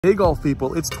Hey golf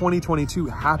people, it's 2022.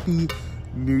 Happy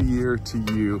New Year to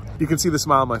you. You can see the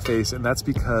smile on my face, and that's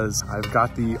because I've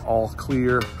got the all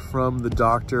clear from the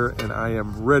doctor and I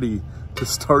am ready to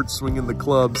start swinging the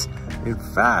clubs. In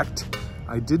fact,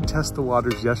 I did test the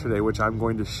waters yesterday, which I'm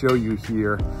going to show you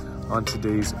here on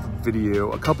today's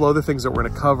video. A couple other things that we're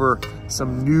gonna cover,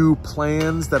 some new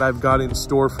plans that I've got in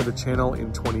store for the channel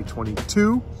in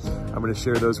 2022. I'm gonna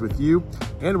share those with you,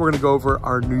 and we're gonna go over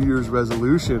our New Year's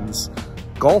resolutions,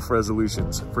 golf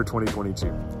resolutions for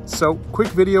 2022. So quick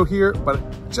video here, but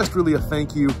just really a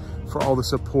thank you for all the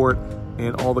support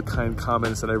and all the kind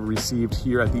comments that I've received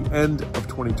here at the end of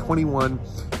 2021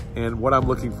 and what I'm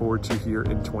looking forward to here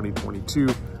in 2022.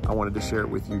 I wanted to share it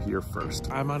with you here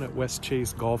first. I'm on at West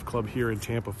Chase Golf Club here in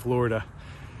Tampa, Florida,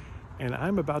 and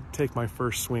I'm about to take my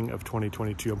first swing of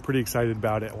 2022. I'm pretty excited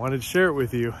about it. I wanted to share it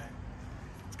with you.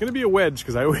 It's gonna be a wedge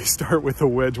because I always start with a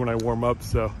wedge when I warm up.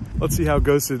 So let's see how it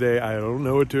goes today. I don't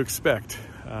know what to expect.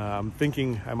 I'm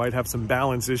thinking I might have some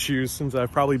balance issues since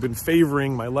I've probably been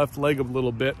favoring my left leg a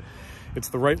little bit. It's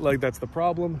the right leg that's the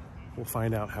problem. We'll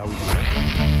find out how we do it.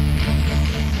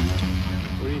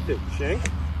 What do you think, Shank?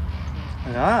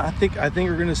 Yeah, I think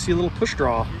we're gonna see a little push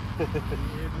draw.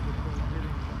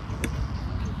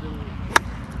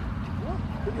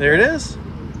 There it is.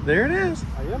 There it is.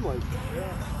 I am like,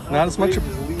 not as much.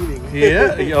 Leading.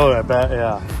 Yeah. Oh, I bet.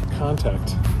 Yeah.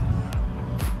 Contact.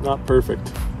 Not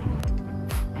perfect.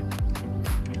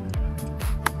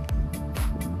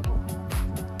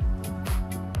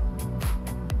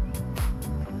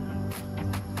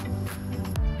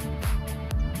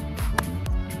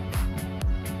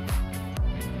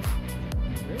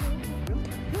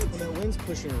 That wind's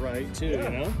pushing right too, Yeah. you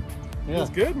know? Yeah. That's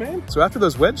good, man. So after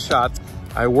those wedge shots,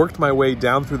 I worked my way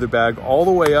down through the bag all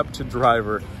the way up to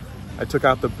driver. I took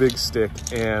out the big stick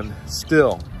and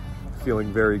still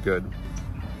feeling very good.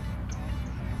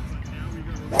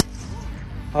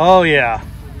 Oh yeah.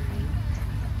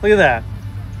 Look at that.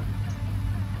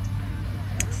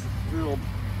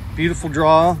 Beautiful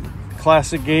draw.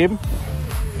 Classic Gabe.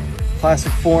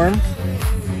 Classic form.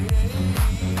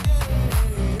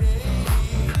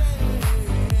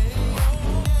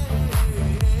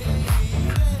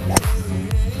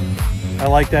 I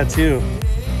like that too.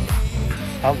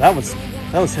 Oh, that was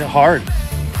hit hard.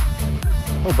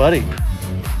 Oh, buddy.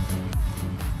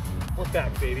 We're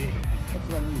back, baby.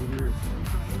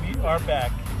 We are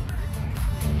back.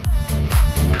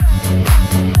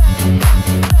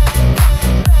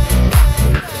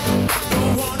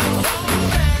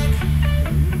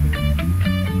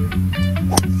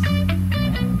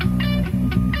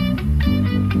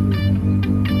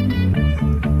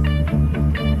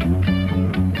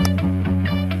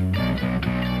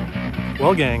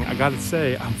 Well, gang, I gotta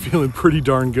say, I'm feeling pretty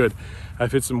darn good.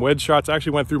 I've hit some wedge shots. I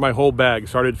actually went through my whole bag.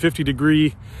 Started 50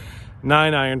 degree,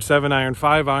 9 iron, 7 iron,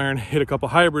 5 iron, hit a couple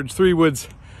hybrids, 3-woods,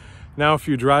 now a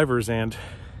few drivers, and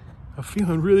I'm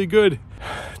feeling really good.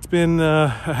 It's been a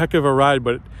heck of a ride,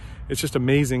 but it's just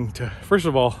amazing to, first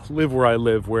of all, live where I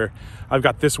live, where I've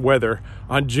got this weather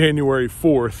on January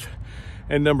 4th.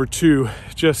 And number two,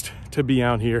 just to be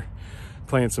out here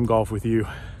playing some golf with you.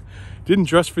 Didn't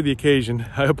dress for the occasion.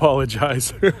 I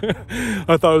apologize.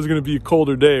 I thought it was gonna be a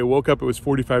colder day. I woke up, it was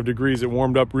 45 degrees. It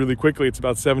warmed up really quickly. It's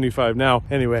about 75 now.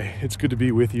 Anyway, it's good to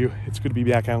be with you. It's good to be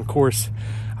back on course.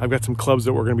 I've got some clubs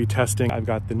that we're gonna be testing. I've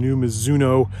got the new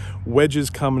Mizuno wedges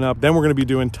coming up. Then we're gonna be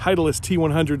doing Titleist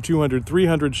T100, 200,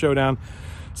 300 showdown.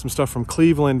 Some stuff from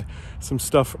Cleveland, some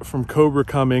stuff from Cobra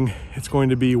coming. It's going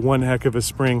to be one heck of a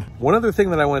spring. One other thing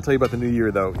that I wanna tell you about the new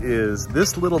year though, is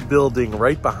this little building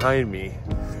right behind me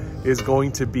is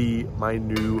going to be my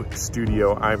new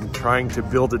studio. I'm trying to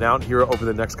build it out here over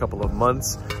the next couple of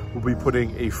months. We'll be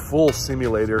putting a full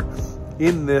simulator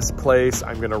in this place.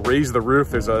 I'm gonna raise the roof.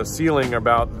 There's a ceiling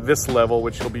about this level,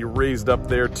 which will be raised up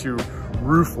there to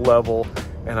roof level.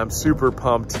 And I'm super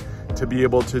pumped to be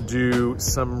able to do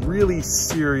some really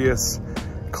serious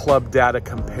club data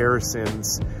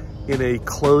comparisons in a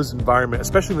closed environment,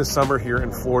 especially in the summer here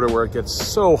in Florida where it gets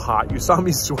so hot. You saw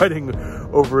me sweating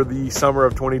over the summer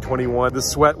of 2021. The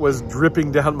sweat was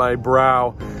dripping down my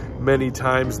brow many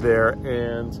times there,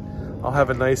 and I'll have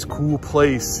a nice cool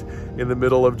place in the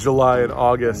middle of July and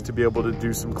August to be able to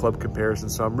do some club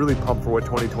comparisons. So I'm really pumped for what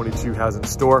 2022 has in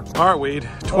store. All right, Wade,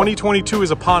 2022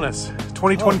 is upon us.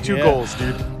 2022 goals,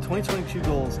 dude. 2022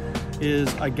 goals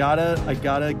is I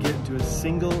gotta get into a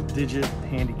single-digit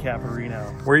handicap arena.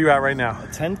 Where are you at right now?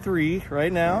 10-3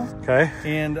 right now. Okay.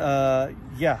 And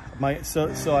yeah, so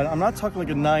I'm not talking like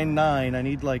a 9-9. I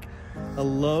need like a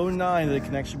low 9 that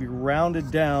can actually be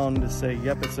rounded down to say,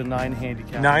 yep, it's a 9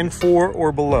 handicap. 9.4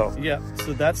 or below. Yeah,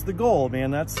 so that's the goal, man.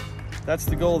 That's that's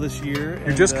the goal this year.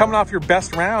 You're just coming off your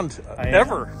best round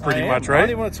ever, pretty much, right? I don't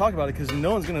even want to talk about it because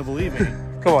no one's going to believe me.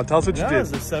 Come on, tell us what you did.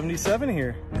 It's the 77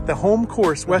 here. The home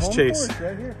course, West Chase. Course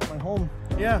right here, my home.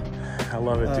 Yeah. I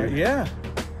love it, dude. Yeah.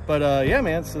 But yeah,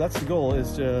 man, so that's the goal,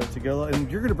 is to go,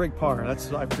 and you're going to break par. That's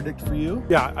what I predict for you.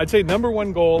 Yeah, I'd say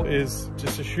 #1 goal is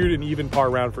just to shoot an even par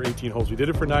round for 18 holes. We did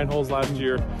it for 9 holes last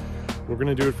year. We're going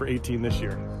to do it for 18 this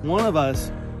year. One of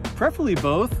us, preferably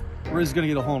both, is going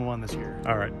to get a hole-in-one this year.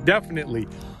 All right, definitely.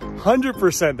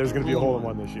 100% there's going to be a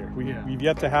hole-in-one this year. We've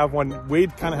yet to have one.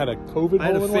 Wade kind of had a COVID hole-in-one. I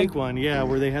had a fake one, yeah,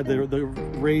 where they had the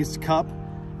raised cup,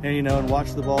 and, you know, and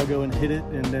watch the ball go and hit it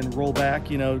and then roll back,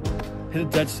 you know, hit a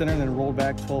dead center and then roll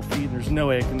back 12 feet. And there's no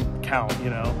way it can count, you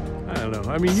know. I don't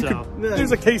know. I mean,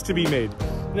 there's a case to be made.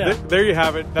 Yeah. There you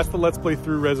have it. That's the Let's Play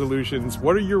Through resolutions.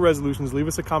 What are your resolutions? Leave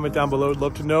us a comment down below. I'd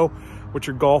love to know what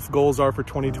your golf goals are for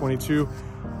 2022.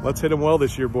 Let's hit them well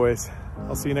this year, boys.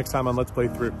 I'll see you next time on Let's Play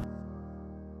Through.